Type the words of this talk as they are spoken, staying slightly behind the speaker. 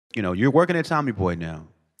you know, you're working at Tommy Boy now.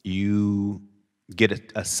 You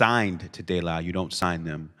get assigned to De La. You don't sign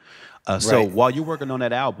them. So Right. while you're working on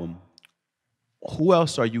that album, who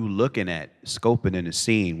else are you looking at, scoping in the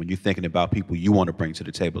scene when you're thinking about people you want to bring to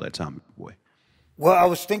the table at Tommy Boy? Well, I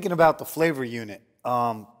was thinking about the flavor unit,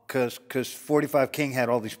 because 45 King had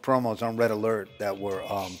all these promos on Red Alert that were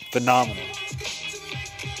phenomenal.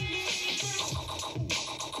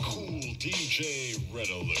 Cool DJ Red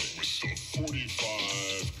Alert with the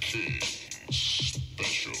 45 King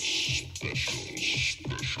special.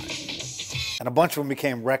 And a bunch of them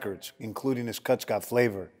became records, including this Cuts Got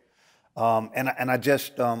Flavor. And I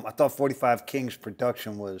thought 45 King's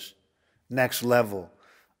production was next level.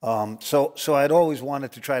 So I'd always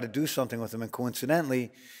wanted to try to do something with him, and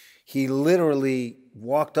coincidentally, he literally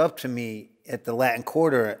walked up to me at the Latin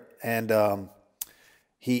Quarter, and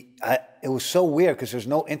it was so weird because there's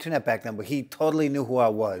no internet back then, but he totally knew who I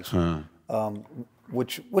was,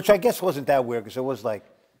 which I guess wasn't that weird because it was like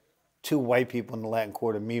two white people in the Latin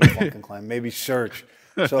Quarter, me and Funkin' Climb, maybe Search.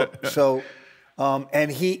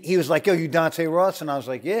 And he was like, "Yo, you Dante Ross?" And I was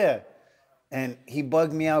like, "Yeah." And he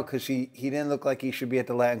bugged me out because he didn't look like he should be at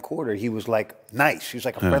the Latin Quarter. He was like nice. He was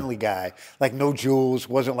like a friendly guy, like no jewels,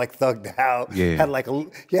 wasn't like thugged out. Yeah. He had like a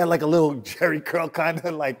little Jerry curl, kind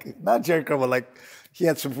of like not Jerry curl, but like he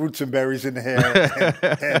had some roots and berries in the hair,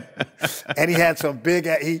 and he had some big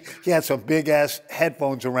ass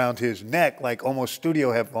headphones around his neck, like almost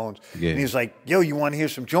studio headphones. Yeah. And he was like, "Yo, you want to hear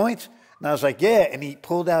some joints?" And I was like, "Yeah." And he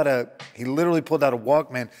literally pulled out a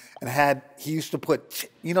Walkman and he used to put,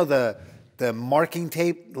 the marking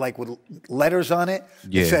tape, like with letters on it.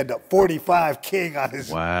 Yeah. It said 45 King on his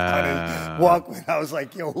Wow. Walkman. I was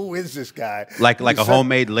like, "Yo, who is this guy?" Like He a said-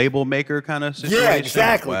 homemade label maker kind of situation? Yeah,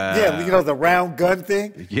 exactly. Wow. Yeah, the round gun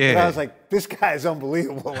thing. Yeah. And I was like, this guy is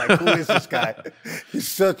unbelievable. Like, who is this guy? He's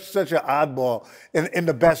such an oddball in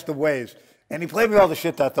the best of ways. And he played me all the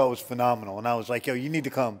shit that I thought was phenomenal. And I was like, "Yo, you need to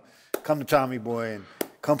come to Tommy Boy and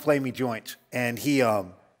come play me joints." And he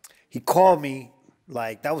called me,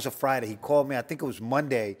 like, that was a Friday. He called me, I think it was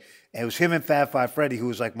Monday, and it was him and Fat Five Freddy, who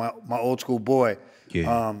was like my old school boy.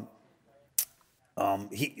 Yeah.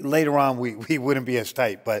 Later on we wouldn't be as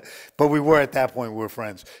tight, but we were at that point. We were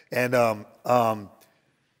friends, and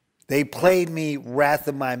they played me "Wrath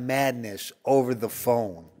of My Madness" over the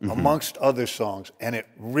phone, amongst other songs, and it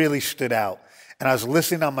really stood out. And I was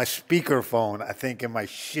listening on my speakerphone, I think, in my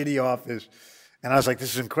shitty office, and I was like,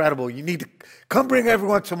 "This is incredible. You need to come bring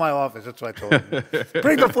everyone to my office." That's what I told him.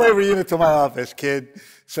 "Bring the flavor unit to my office, kid."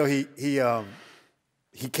 So he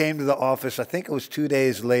came to the office. I think it was 2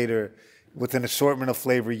 days later, with an assortment of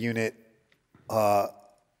flavor unit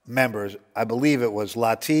members. I believe it was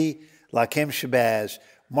Latif, Lakim Shabazz,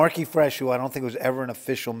 Marky Fresh, who I don't think was ever an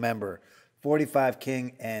official member, 45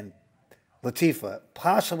 King, and Latifah,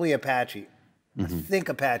 possibly Apache. I think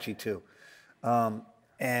Apache too.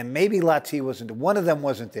 And maybe Latif wasn't. One of them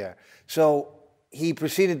wasn't there. So he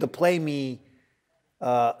proceeded to play me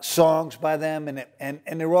songs by them, and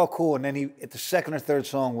they were all cool. And then at the second or third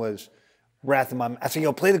song was "Wrath of My." I said,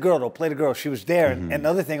 "Yo, play the girl though. Play the girl." She was there, and the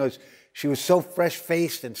other thing was she was so fresh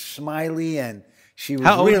faced and smiley, and she was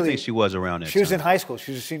How old do really. you think she was around that She was time? in high school.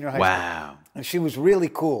 She was a senior in high school. Wow. And she was really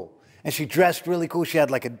cool. And she dressed really cool. She had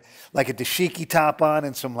like a dashiki top on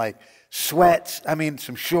and some like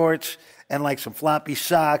some shorts and like some floppy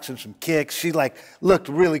socks and some kicks. She like looked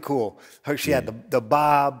really cool. She had the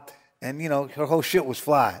bob, and her whole shit was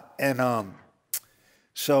fly. And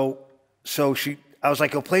so I was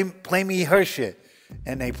like, "Yo, play me her shit."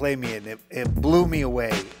 And they played me, and it blew me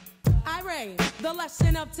away. Irene, the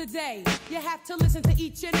lesson of today. You have to listen to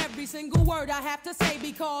each and every single word I have to say,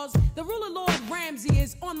 because the ruler Lord Ramsey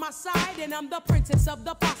is on my side, and I'm the princess of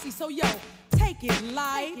the posse. So yo, take it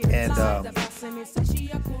light. And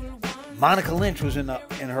Monica Lynch was in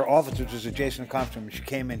her office, which was adjacent to the conference room. And she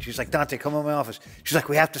came in. She's like, "Dante, come in my office." She's like,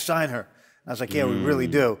 "We have to sign her." And I was like, "Yeah, we really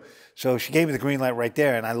do." So she gave me the green light right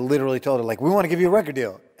there, and I literally told her, like, "We want to give you a record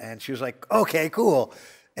deal." And she was like, "Okay, cool."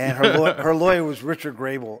 And her lawyer was Richard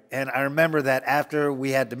Grable. And I remember that after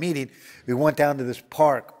we had the meeting, we went down to this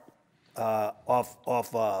park off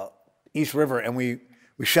East River, and we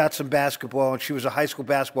shot some basketball. And she was a high school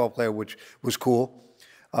basketball player, which was cool,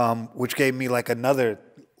 which gave me like another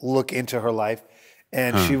look into her life.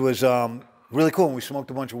 And she was really cool. And we smoked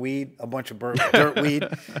a bunch of weed, a bunch of dirt weed,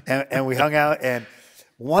 and we hung out. And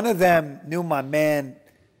one of them knew my man,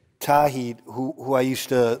 Tahid, who I used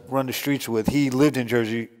to run the streets with. He lived in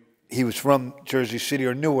Jersey. He was from Jersey City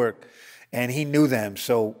or Newark, and he knew them.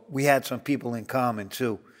 So we had some people in common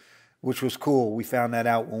too, which was cool. We found that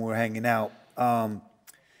out when we were hanging out.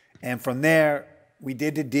 And from there, we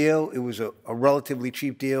did the deal. It was a relatively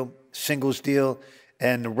cheap deal, singles deal,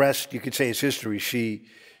 and the rest you could say is history. She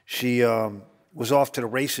was off to the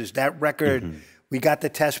races. That record, we got the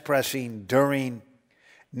test pressing during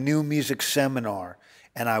New Music Seminar,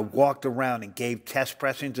 and I walked around and gave test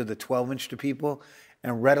pressing to the 12-inch to people.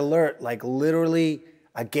 And Red Alert, like literally,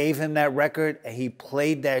 I gave him that record, and he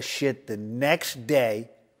played that shit the next day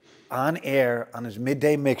on air on his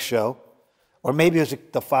midday mix show. Or maybe it was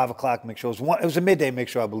the 5 o'clock mix show. It was a midday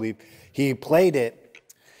mix show, I believe. He played it,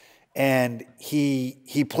 and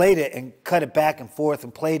he played it and cut it back and forth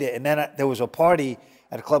and played it. And then there was a party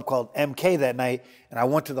at a club called MK that night, and I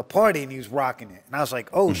went to the party, and he was rocking it. And I was like,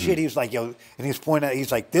 oh, shit. He was like, yo, and he was pointing out,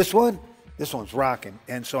 he's like, this one's rocking.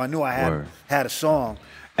 And so I knew I had a song.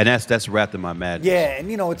 And that's Wrapped in My Madness. Yeah, and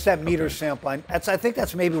it's that meter sample. I think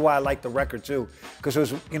that's maybe why I like the record too, because it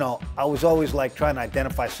was, I was always like trying to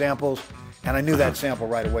identify samples, and I knew that sample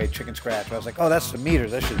right away, Chicken Scratch. I was like, oh, that's the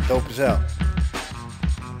meters. That shit's dope as hell.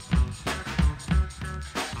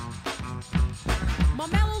 My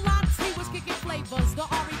mellow Latifah was kicking flavors. The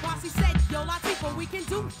Ari Posse said, yo, Latifah, we can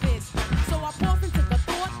do this. So I paused and took a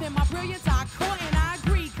thought, then my brilliance I caught, and I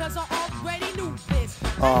agreed, because I already knew this.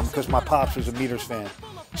 Because my pops was a Meters fan.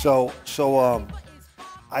 So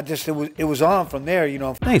it was on from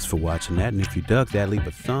there, Thanks for watching that, and if you dug that, leave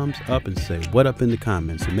a thumbs up and say what up in the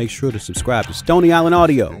comments, and make sure to subscribe to Stony Island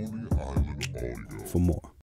Audio for more.